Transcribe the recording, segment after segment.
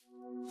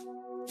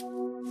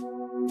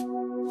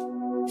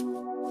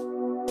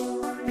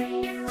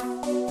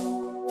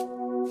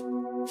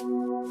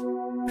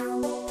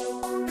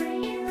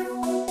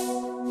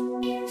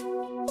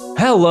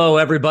Hello,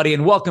 everybody,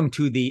 and welcome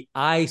to the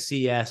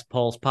ICS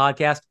Pulse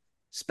podcast,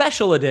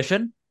 special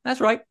edition. That's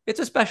right.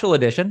 It's a special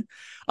edition.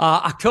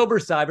 October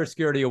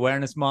Cybersecurity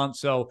Awareness Month.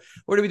 So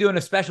we're going to be doing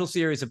a special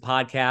series of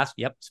podcasts.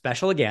 Yep,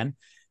 special again.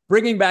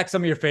 Bringing back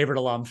some of your favorite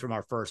alums from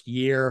our first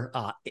year.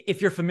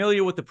 If you're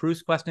familiar with the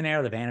Proust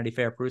questionnaire, the Vanity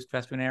Fair Proust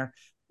questionnaire,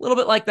 a little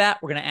bit like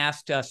that. We're going to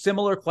ask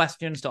similar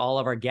questions to all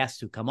of our guests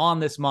who come on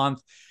this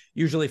month.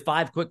 Usually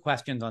 5 quick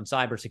questions on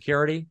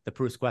cybersecurity. The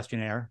Proust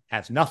questionnaire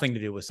has nothing to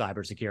do with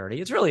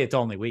cybersecurity. It's really its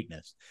only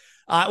weakness.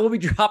 We'll be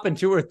dropping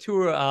two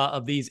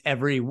of these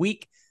every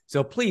week.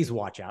 So please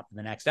watch out for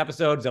the next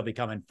episodes. They'll be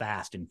coming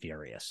fast and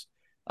furious.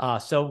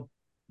 So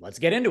let's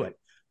get into it.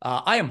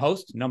 I am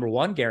host number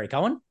 1, Gary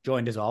Cohen,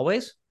 joined as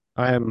always.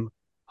 I am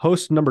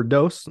host number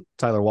dos,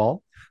 Tyler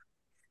Wall.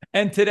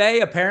 And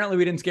today, apparently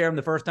we didn't scare him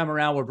the first time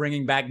around. We're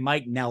bringing back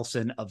Mike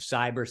Nelson of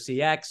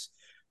CyberCX.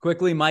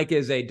 Quickly, Mike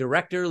is a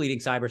director leading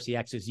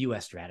CyberCX's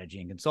U.S. strategy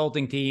and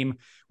consulting team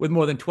with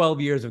more than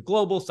 12 years of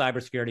global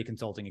cybersecurity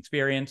consulting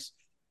experience.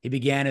 He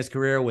began his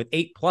career with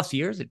 8+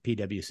 years at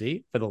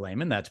PwC. For the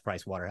layman, that's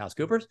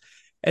PricewaterhouseCoopers.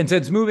 And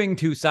since moving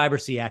to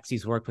CyberCX,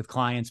 he's worked with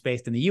clients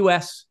based in the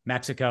U.S.,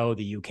 Mexico,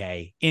 the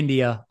U.K.,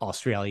 India,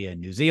 Australia,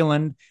 and New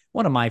Zealand,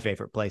 one of my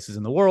favorite places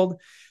in the world,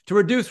 to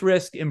reduce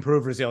risk,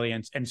 improve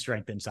resilience, and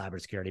strengthen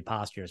cybersecurity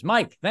postures.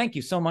 Mike, thank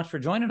you so much for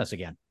joining us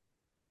again.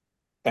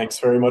 Thanks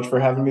very much for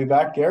having me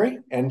back, Gary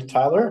and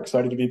Tyler.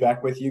 Excited to be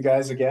back with you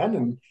guys again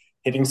and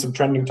hitting some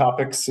trending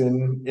topics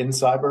in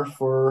cyber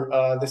for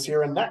this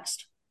year and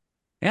next.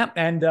 Yeah,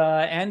 and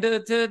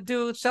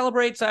to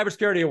celebrate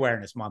Cybersecurity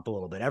Awareness Month a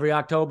little bit. Every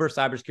October,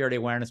 Cybersecurity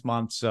Awareness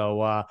Month.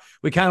 So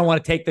we kind of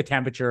want to take the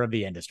temperature of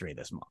the industry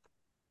this month.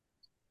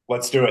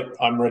 Let's do it.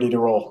 I'm ready to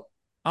roll.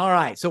 All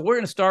right. So we're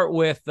going to start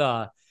with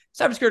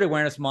Cybersecurity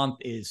Awareness Month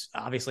is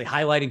obviously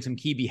highlighting some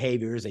key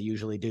behaviors they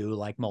usually do,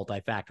 like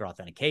multi-factor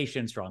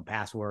authentication, strong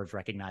passwords,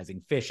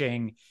 recognizing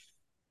phishing.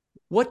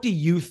 What do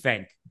you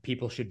think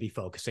people should be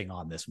focusing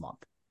on this month?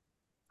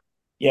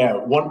 Yeah,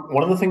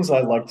 one of the things I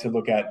like to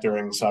look at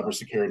during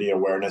Cybersecurity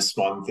Awareness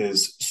Month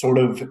is sort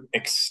of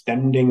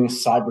extending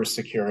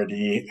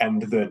cybersecurity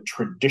and the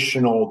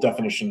traditional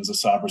definitions of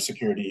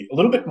cybersecurity a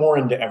little bit more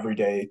into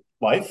everyday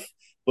life,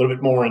 a little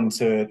bit more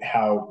into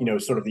how,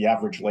 sort of the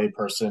average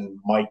layperson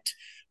might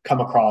come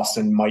across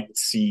and might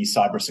see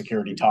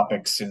cybersecurity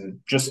topics in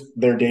just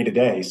their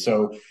day-to-day.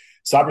 So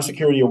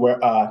Cybersecurity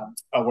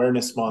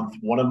Awareness Month,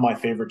 one of my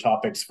favorite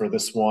topics for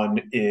this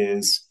one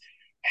is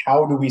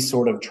how do we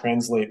sort of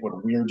translate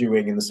what we're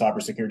doing in the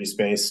cybersecurity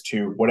space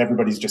to what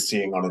everybody's just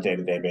seeing on a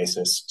day-to-day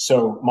basis?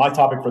 So my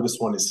topic for this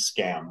one is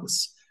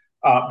scams.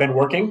 Been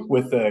working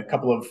with a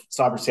couple of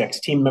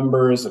CyberCX team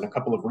members and a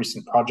couple of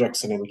recent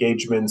projects and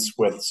engagements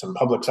with some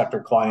public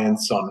sector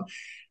clients on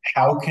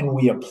how can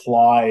we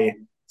apply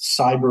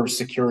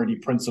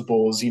cybersecurity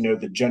principles,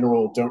 the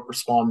general don't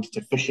respond to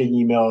phishing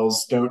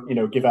emails, don't,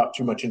 give out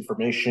too much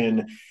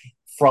information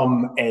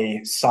from a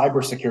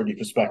cybersecurity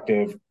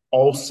perspective,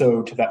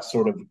 also to that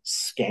sort of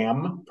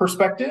scam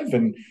perspective.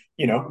 And,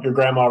 your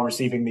grandma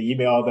receiving the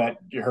email that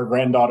her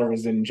granddaughter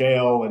is in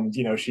jail and,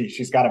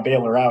 she's got to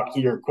bail her out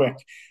here quick,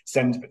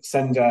 send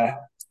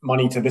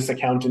money to this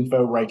account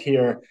info right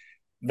here.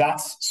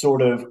 That's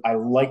sort of, I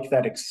like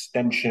that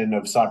extension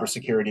of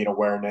cybersecurity and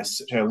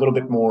awareness to a little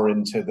bit more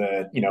into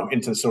the,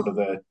 into sort of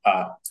the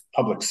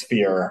public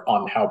sphere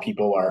on how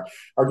people are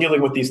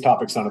dealing with these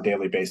topics on a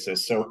daily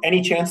basis. So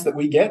any chance that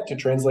we get to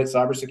translate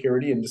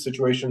cybersecurity into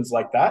situations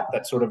like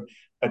that sort of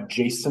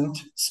adjacent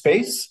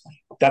space,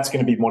 that's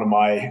going to be one of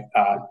my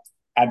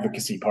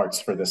advocacy parts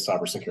for this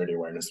Cybersecurity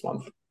Awareness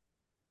Month.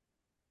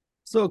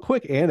 So a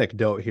quick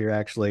anecdote here,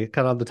 actually,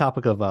 kind of on the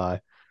topic of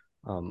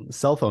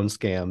cell phone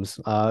scams.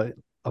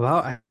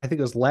 I think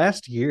it was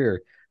last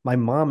year, my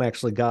mom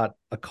actually got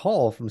a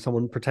call from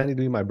someone pretending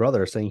to be my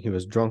brother saying he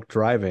was drunk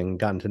driving,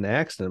 got into an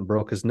accident,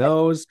 broke his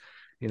nose,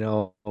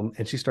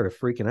 and she started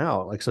freaking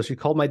out. So she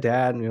called my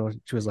dad and,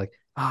 she was like,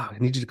 I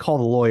need you to call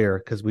the lawyer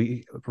because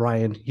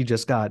Ryan, he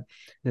just got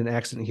in an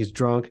accident. He's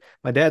drunk.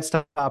 My dad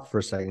stopped for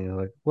a second.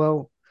 Like,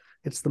 well,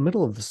 it's the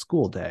middle of the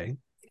school day.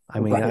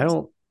 I mean, right.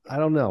 I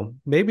don't know.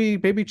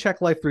 Maybe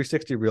check Life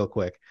 360 real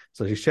quick.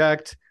 So she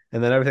checked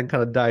and then everything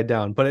kind of died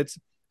down, but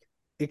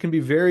it can be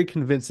very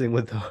convincing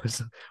with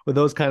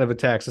those kind of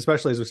attacks,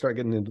 especially as we start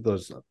getting into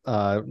those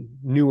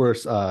newer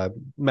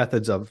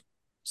methods of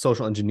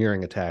social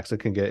engineering attacks.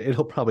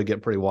 It'll probably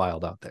get pretty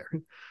wild out there.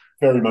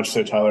 Very much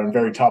so, Tyler, and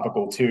very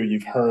topical too.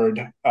 You've heard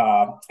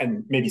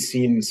and maybe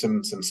seen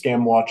some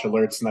scam watch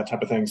alerts and that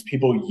type of things.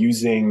 People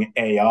using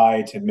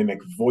AI to mimic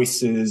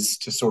voices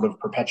to sort of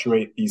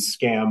perpetuate these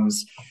scams.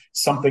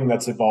 Something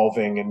that's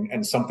evolving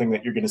and something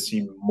that you're going to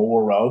see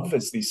more of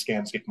as these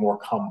scams get more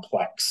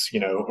complex,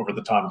 over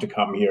the time to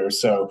come here.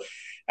 So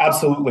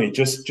absolutely,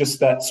 just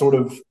that sort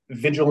of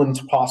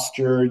vigilant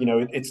posture.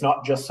 It's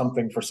not just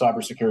something for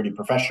cybersecurity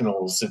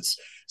professionals. It's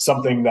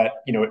something that,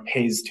 it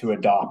pays to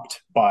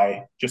adopt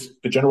by just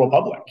the general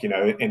public,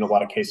 in a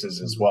lot of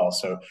cases as well.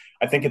 So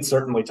I think it's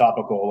certainly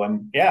topical,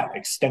 and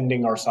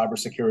extending our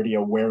cybersecurity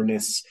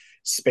awareness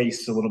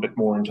space a little bit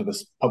more into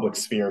this public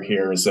sphere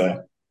here is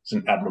a is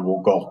an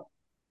admirable goal.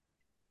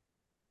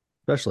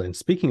 Especially, and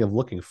speaking of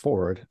looking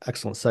forward,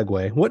 excellent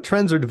segue. What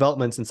trends or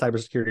developments in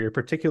cybersecurity are you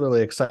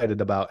particularly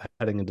excited about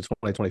heading into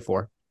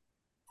 2024?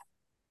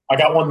 I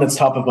got one that's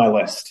top of my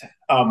list.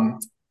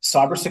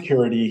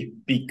 Cybersecurity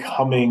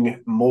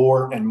becoming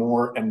more and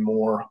more and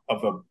more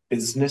of a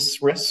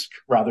business risk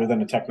rather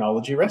than a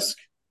technology risk.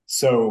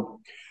 So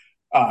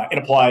it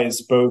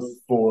applies both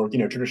for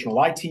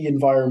traditional IT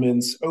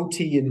environments,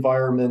 OT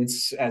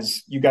environments,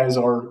 as you guys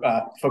are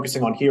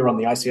focusing on here on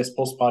the ICS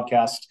Pulse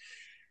podcast.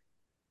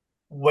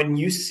 When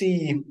you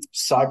see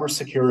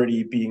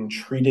cybersecurity being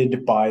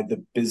treated by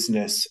the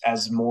business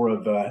as more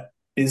of a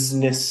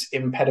business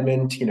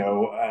impediment,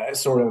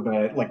 sort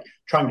of like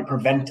trying to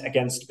prevent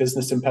against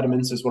business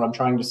impediments is what I'm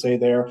trying to say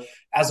there,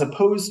 as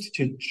opposed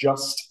to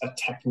just a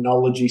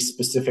technology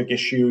specific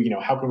issue.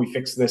 How can we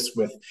fix this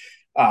with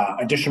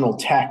additional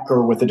tech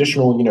or with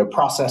additional,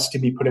 process to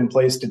be put in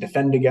place to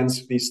defend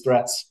against these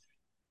threats?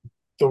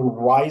 The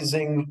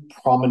rising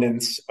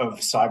prominence of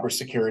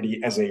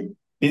cybersecurity as a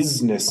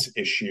business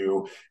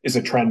issue is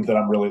a trend that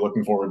I'm really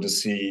looking forward to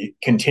see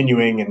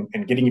continuing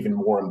and getting even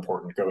more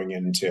important going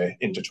into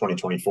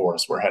 2024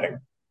 as we're heading.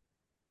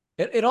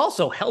 It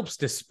also helps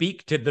to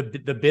speak to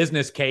the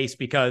business case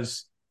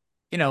because,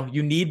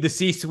 you need the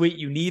C-suite,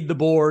 you need the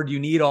board, you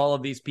need all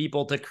of these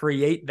people to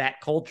create that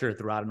culture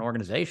throughout an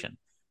organization.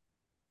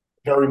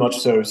 Very much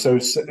so. So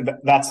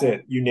that's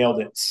it. You nailed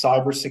it.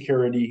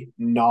 Cybersecurity,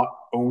 not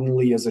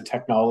only as a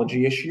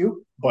technology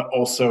issue, but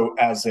also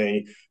as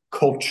a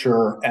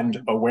culture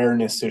and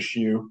awareness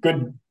issue.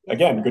 Good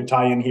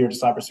tie in here to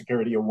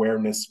Cybersecurity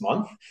Awareness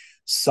Month.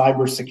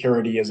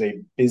 Cybersecurity is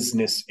a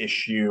business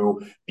issue,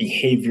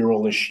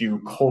 behavioral issue,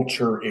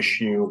 culture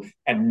issue,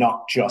 and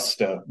not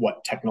just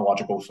what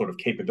technological sort of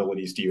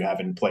capabilities do you have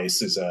in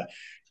place is a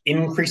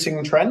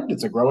increasing trend.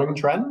 It's a growing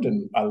trend,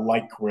 and I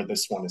like where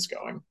this one is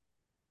going.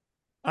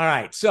 All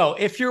right. So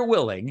if you're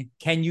willing,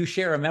 can you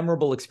share a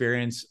memorable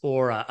experience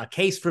or a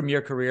case from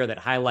your career that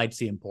highlights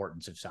the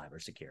importance of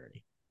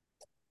cybersecurity?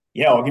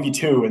 Yeah, I'll give you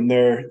two, and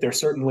they're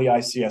certainly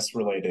ICS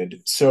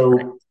related.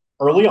 So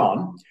early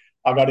on,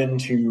 I got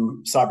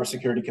into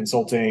cybersecurity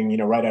consulting,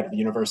 right out of the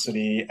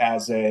university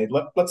as a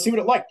let's see what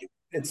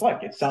it's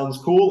like. It sounds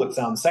cool, it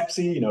sounds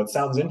sexy, it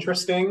sounds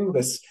interesting.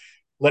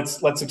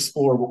 Let's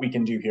explore what we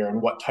can do here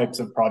and what types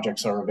of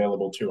projects are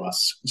available to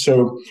us.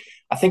 So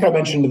I think I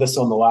mentioned this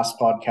on the last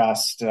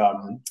podcast.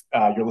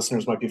 Your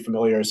listeners might be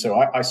familiar. So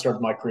I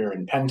started my career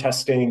in pen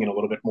testing and a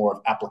little bit more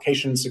of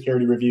application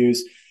security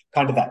reviews,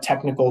 kind of that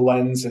technical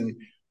lens. And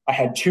I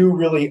had two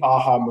really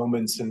aha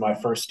moments in my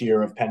first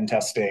year of pen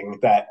testing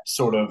that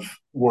sort of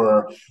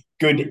were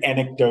good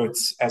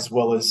anecdotes as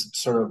well as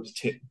sort of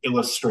to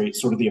illustrate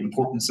sort of the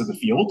importance of the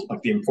field,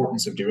 like the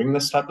importance of doing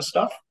this type of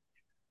stuff.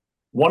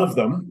 One of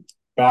them,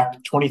 back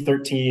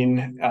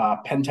 2013,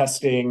 pen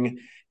testing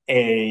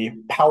a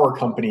power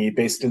company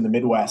based in the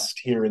Midwest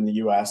here in the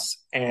US,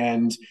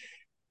 and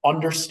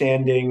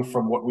understanding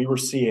from what we were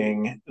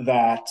seeing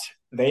that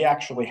they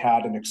actually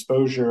had an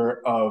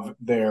exposure of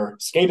their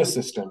SCADA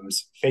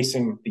systems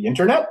facing the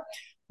internet,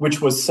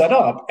 which was set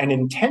up and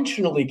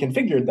intentionally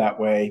configured that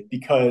way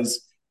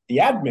because the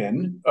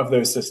admin of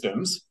those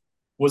systems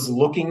was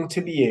looking to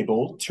be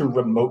able to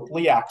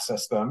remotely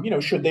access them,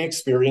 should they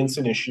experience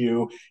an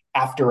issue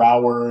after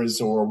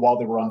hours or while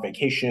they were on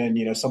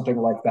vacation, something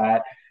like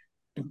that.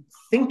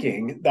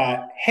 Thinking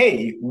that,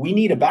 hey, we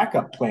need a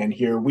backup plan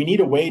here. We need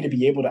a way to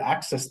be able to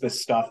access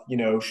this stuff,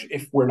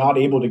 if we're not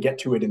able to get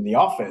to it in the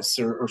office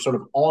or sort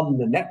of on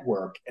the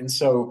network. And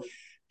so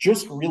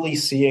just really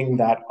seeing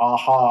that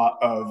aha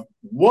of,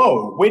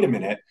 whoa, wait a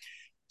minute.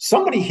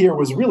 Somebody here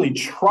was really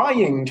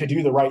trying to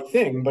do the right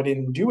thing, but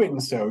in doing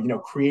so,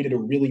 created a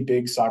really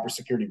big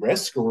cybersecurity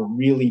risk or a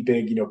really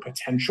big,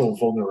 potential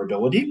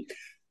vulnerability.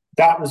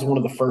 That was one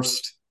of the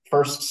first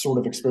sort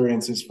of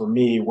experiences for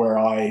me where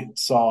I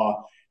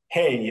saw,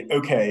 hey,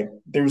 okay,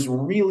 there's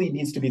really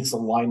needs to be this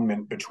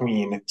alignment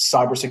between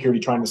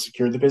cybersecurity trying to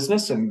secure the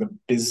business and the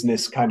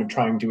business kind of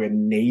trying to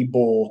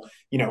enable,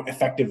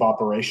 effective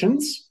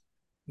operations.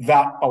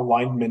 That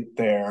alignment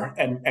there,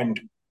 and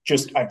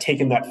just I've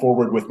taken that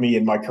forward with me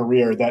in my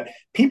career, that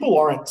people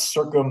aren't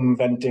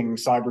circumventing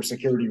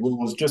cybersecurity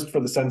rules just for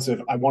the sense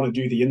of I want to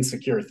do the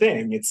insecure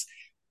thing. It's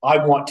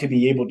I want to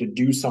be able to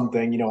do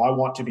something, I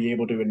want to be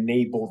able to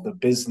enable the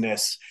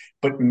business,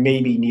 but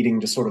maybe needing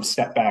to sort of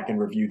step back and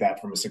review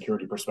that from a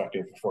security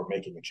perspective before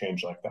making a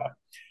change like that.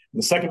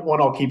 And the second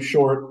one I'll keep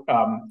short,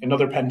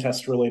 another pen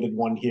test related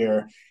one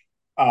here,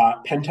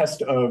 pen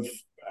test of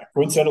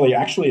coincidentally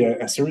actually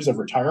a series of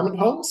retirement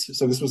homes.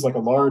 So this was like a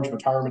large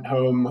retirement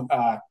home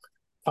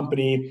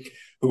company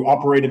who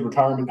operated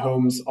retirement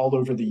homes all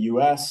over the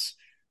US.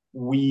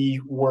 We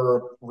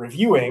were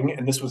reviewing,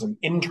 and this was an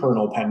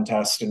internal pen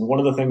test, and one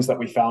of the things that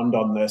we found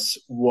on this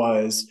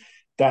was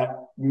that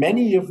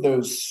many of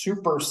those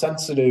super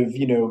sensitive,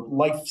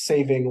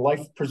 life-saving,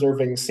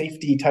 life-preserving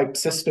safety type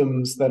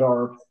systems that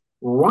are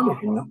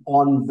running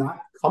on that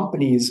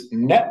company's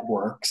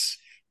networks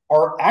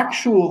are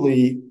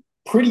actually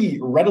pretty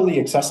readily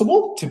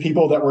accessible to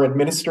people that were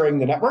administering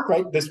the network,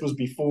 right? This was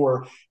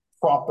before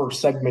proper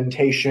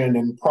segmentation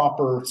and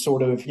proper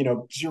sort of,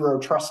 zero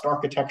trust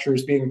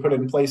architectures being put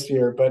in place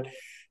here. But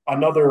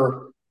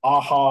another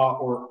aha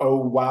or oh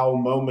wow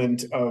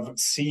moment of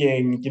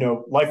seeing,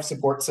 life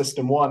support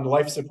system 1,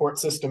 life support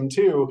system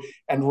 2,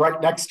 and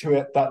right next to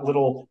it, that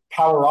little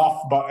power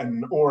off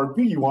button, or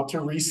do you want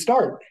to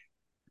restart?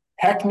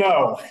 Heck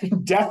no,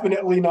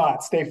 definitely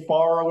not. Stay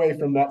far away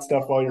from that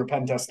stuff while you're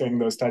pen testing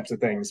those types of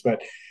things.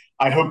 But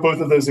I hope both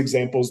of those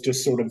examples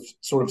just sort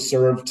of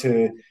serve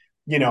to,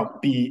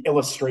 be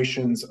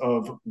illustrations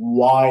of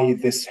why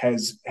this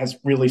has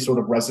really sort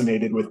of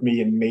resonated with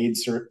me and made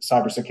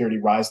cybersecurity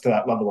rise to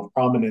that level of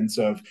prominence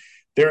of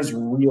there's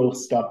real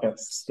stuff at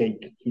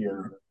stake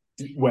here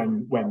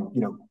when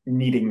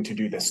needing to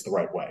do this the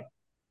right way.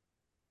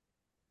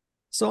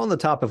 So on the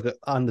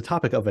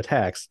topic of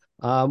attacks,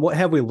 what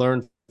have we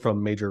learned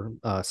from major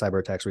cyber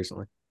attacks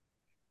recently?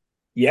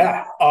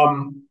 Yeah.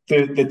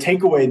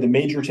 The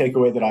major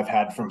takeaway that I've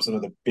had from some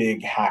of the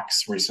big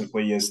hacks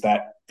recently is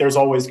that there's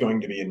always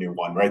going to be a new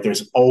one, right?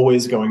 There's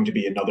always going to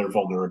be another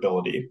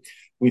vulnerability.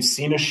 We've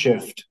seen a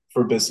shift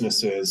for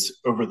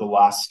businesses over the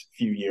last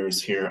few years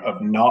here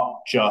of not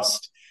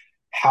just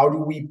how do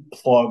we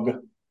plug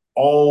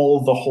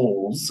all the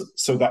holes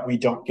so that we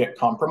don't get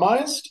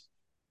compromised,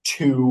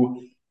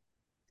 to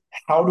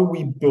how do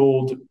we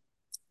build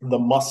the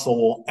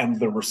muscle and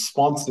the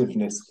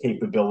responsiveness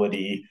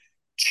capability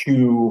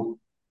to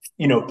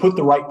put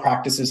the right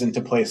practices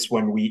into place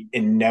when we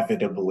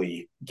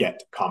inevitably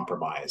get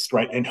compromised,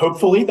 right? And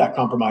hopefully that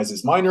compromise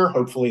is minor.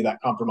 Hopefully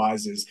that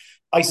compromise is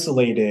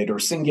isolated or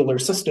singular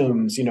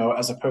systems,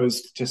 as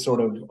opposed to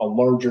sort of a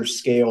larger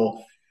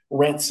scale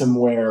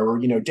ransomware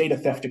or data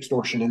theft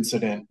extortion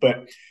incident.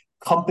 But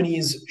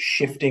companies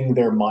shifting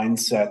their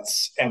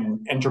mindsets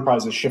and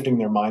enterprises shifting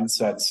their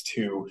mindsets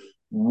to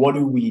what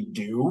do we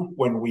do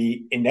when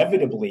we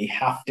inevitably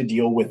have to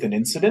deal with an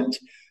incident,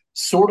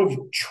 sort of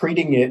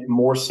treating it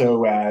more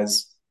so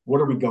as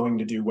what are we going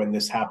to do when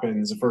this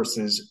happens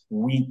versus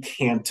we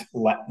can't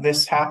let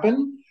this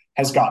happen,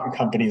 has gotten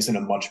companies in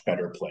a much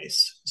better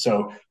place.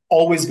 So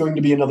always going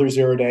to be another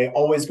 0 day,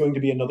 always going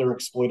to be another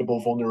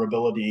exploitable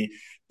vulnerability,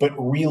 but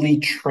really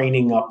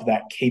training up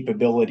that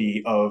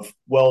capability of,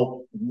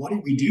 well, what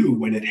do we do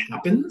when it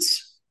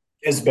happens,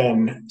 has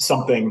been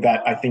something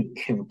that I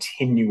think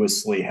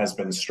continuously has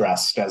been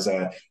stressed as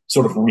a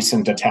sort of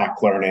recent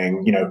attack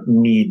learning,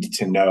 need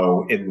to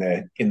know in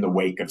the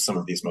wake of some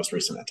of these most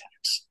recent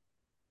attacks.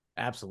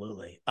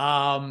 Absolutely.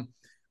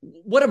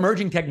 What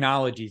emerging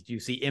technologies do you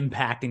see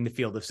impacting the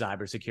field of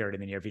cybersecurity in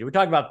the near future? We're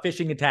talking about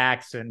phishing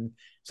attacks and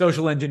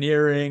social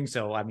engineering.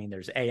 So, I mean,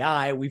 there's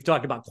AI. We've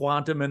talked about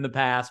quantum in the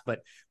past, but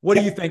what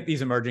do you think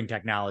these emerging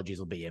technologies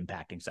will be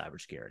impacting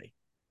cybersecurity?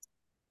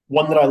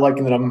 One that I like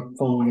and that I'm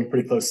following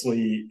pretty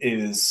closely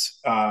is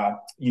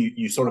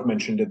you sort of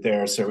mentioned it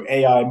there. So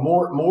AI, a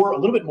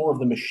little bit more of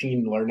the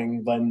machine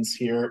learning lens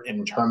here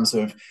in terms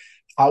of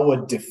how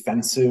a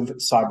defensive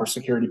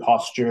cybersecurity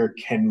posture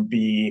can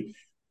be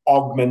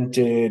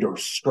augmented or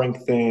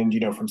strengthened,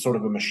 from sort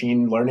of a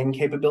machine learning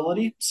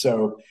capability.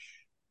 So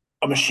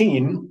a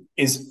machine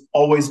is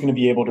always going to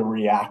be able to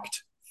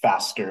react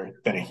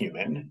faster than a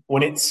human.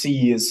 When it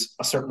sees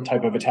a certain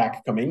type of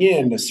attack coming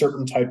in, a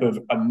certain type of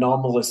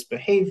anomalous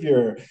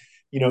behavior,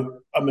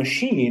 a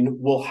machine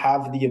will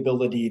have the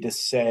ability to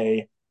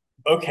say,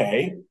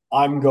 okay,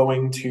 I'm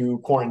going to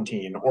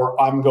quarantine, or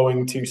I'm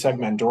going to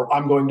segment, or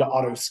I'm going to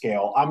auto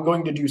scale. I'm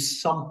going to do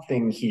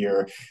something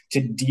here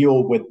to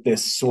deal with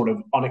this sort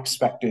of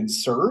unexpected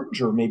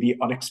surge or maybe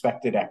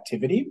unexpected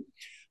activity.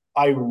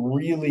 I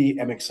really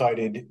am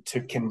excited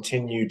to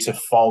continue to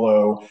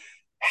follow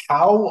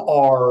how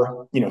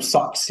are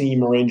SOC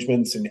SIEM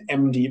arrangements and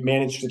MD,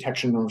 managed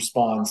detection and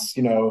response,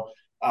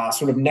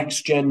 sort of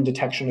next gen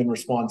detection and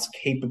response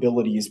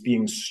capabilities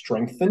being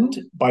strengthened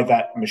by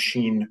that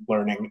machine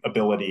learning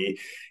ability,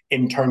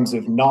 in terms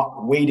of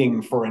not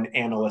waiting for an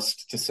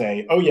analyst to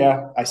say, oh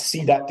yeah, I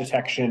see that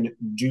detection,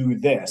 do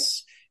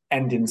this,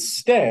 and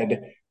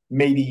instead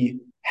maybe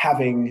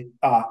having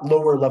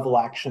lower level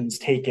actions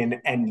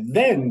taken and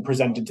then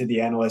presented to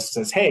the analyst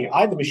as, hey,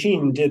 the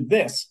machine did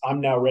this.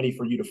 I'm now ready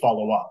for you to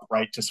follow up,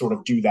 right? To sort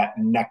of do that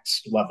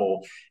next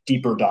level,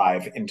 deeper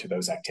dive into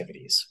those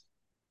activities.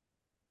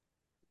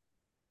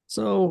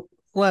 So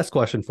last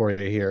question for you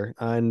here.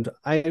 And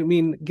I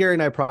mean, Gary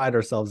and I pride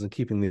ourselves in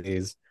keeping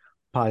these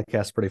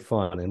podcasts pretty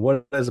fun. And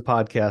what is a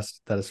podcast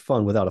that is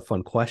fun without a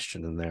fun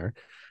question in there?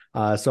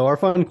 So our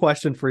fun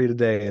question for you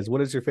today is, what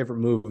is your favorite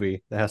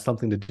movie that has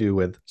something to do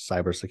with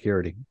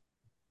cybersecurity?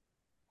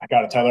 I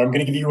got it, Tyler. I'm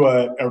going to give you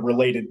a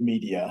related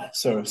media.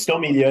 So still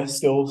media,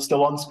 still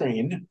on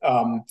screen.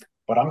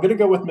 But I'm going to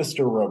go with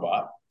Mr.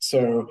 Robot.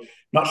 So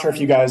not sure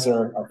if you guys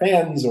are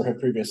fans or have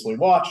previously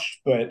watched,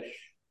 but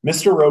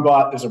Mr.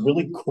 Robot is a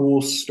really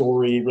cool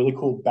story, really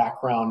cool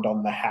background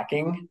on the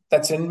hacking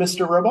that's in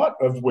Mr. Robot,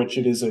 of which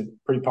it is a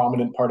pretty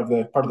prominent part of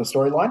the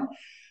storyline.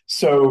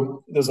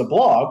 So there's a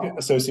blog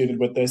associated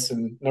with this,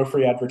 and no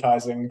free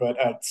advertising, but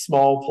a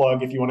small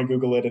plug if you want to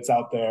Google it, it's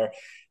out there.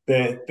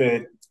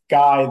 The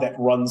guy that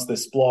runs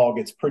this blog,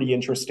 it's pretty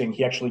interesting.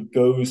 He actually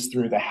goes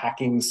through the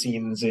hacking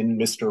scenes in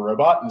Mr.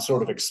 Robot and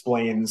sort of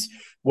explains,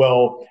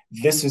 well,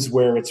 this is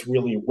where it's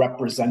really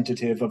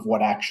representative of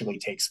what actually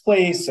takes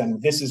place.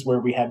 And this is where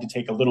we had to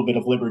take a little bit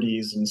of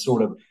liberties and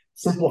sort of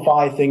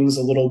simplify things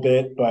a little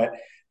bit. But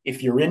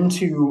if you're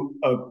into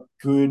a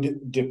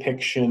good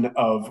depiction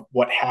of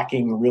what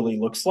hacking really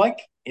looks like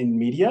in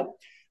media,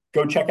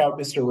 go check out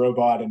Mr.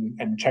 Robot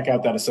and check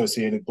out that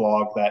associated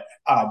blog that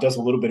does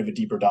a little bit of a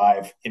deeper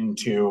dive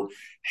into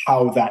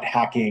how that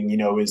hacking,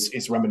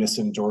 is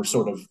reminiscent or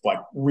sort of like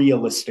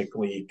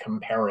realistically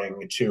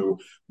comparing to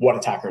what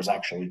attackers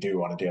actually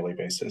do on a daily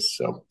basis.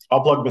 So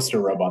I'll plug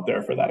Mr. Robot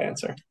there for that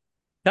answer.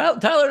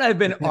 Tyler and I have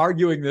been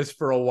arguing this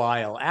for a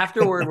while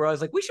afterward, where I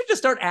was like, we should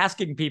just start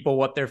asking people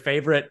what their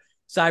favorite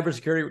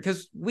cybersecurity,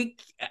 because we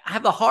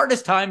have the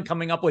hardest time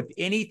coming up with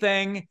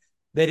anything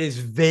that is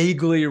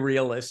vaguely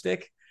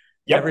realistic.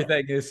 Yep.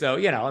 Everything is so,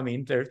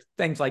 there's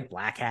things like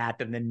Black Hat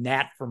and then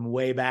Nat from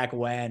way back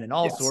when and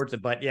all sorts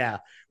of, but yeah,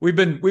 we've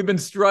been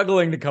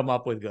struggling to come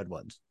up with good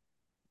ones.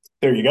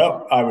 There you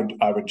go. I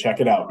would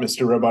check it out.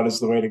 Mr. Robot is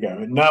the way to go.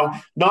 And now,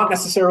 not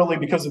necessarily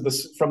because of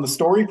this from the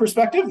story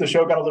perspective, the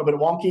show got a little bit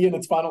wonky in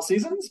its final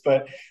seasons,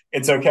 but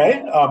it's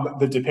okay.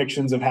 The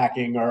depictions of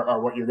hacking are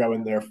what you're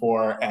going there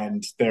for,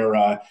 and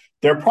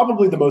they're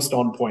probably the most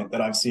on point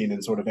that I've seen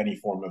in sort of any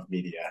form of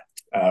media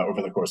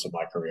over the course of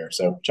my career.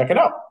 So check it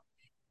out.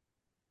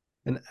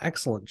 An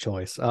excellent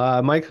choice.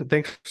 Mike,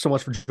 thanks so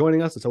much for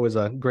joining us. It's always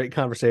a great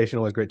conversation.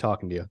 Always great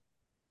talking to you.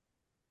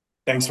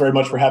 Thanks very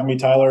much for having me,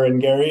 Tyler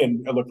and Gary,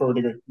 and I look forward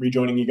to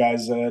rejoining you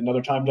guys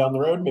another time down the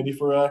road, maybe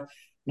for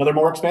another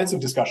more expansive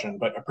discussion,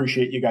 but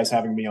appreciate you guys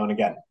having me on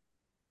again.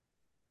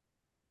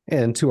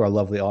 And to our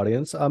lovely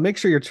audience, make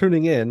sure you're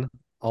tuning in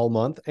all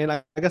month, and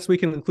I guess we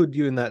can include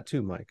you in that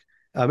too, Mike.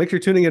 Make sure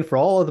you're tuning in for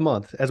all of the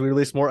month as we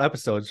release more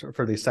episodes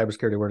for the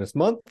Cybersecurity Awareness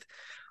Month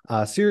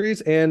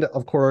series. And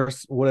of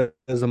course, what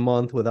is a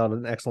month without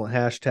an excellent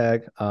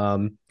hashtag?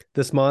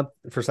 This month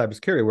for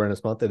Cybersecurity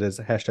Awareness Month, it is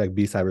hashtag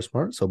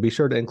 #BeCybersmart. So be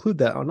sure to include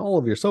that on all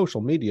of your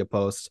social media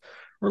posts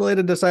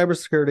related to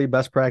cybersecurity,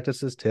 best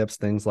practices, tips,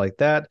 things like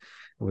that.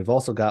 And we've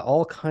also got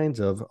all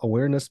kinds of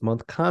Awareness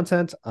Month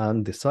content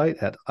on the site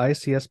at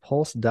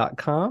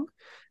icspulse.com.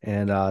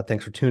 And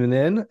thanks for tuning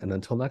in. And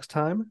until next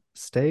time,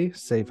 stay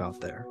safe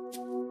out there.